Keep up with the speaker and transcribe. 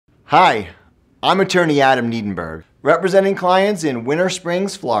Hi, I'm attorney Adam Niedenberg, representing clients in Winter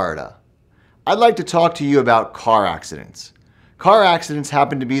Springs, Florida. I'd like to talk to you about car accidents. Car accidents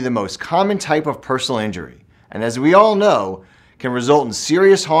happen to be the most common type of personal injury, and as we all know, can result in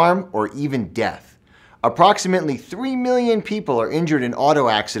serious harm or even death. Approximately 3 million people are injured in auto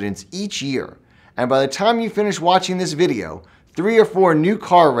accidents each year, and by the time you finish watching this video, 3 or 4 new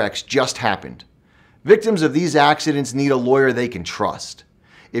car wrecks just happened. Victims of these accidents need a lawyer they can trust.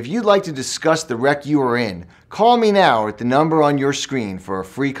 If you'd like to discuss the wreck you are in, call me now at the number on your screen for a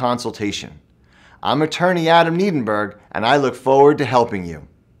free consultation. I'm attorney Adam Niedenberg, and I look forward to helping you.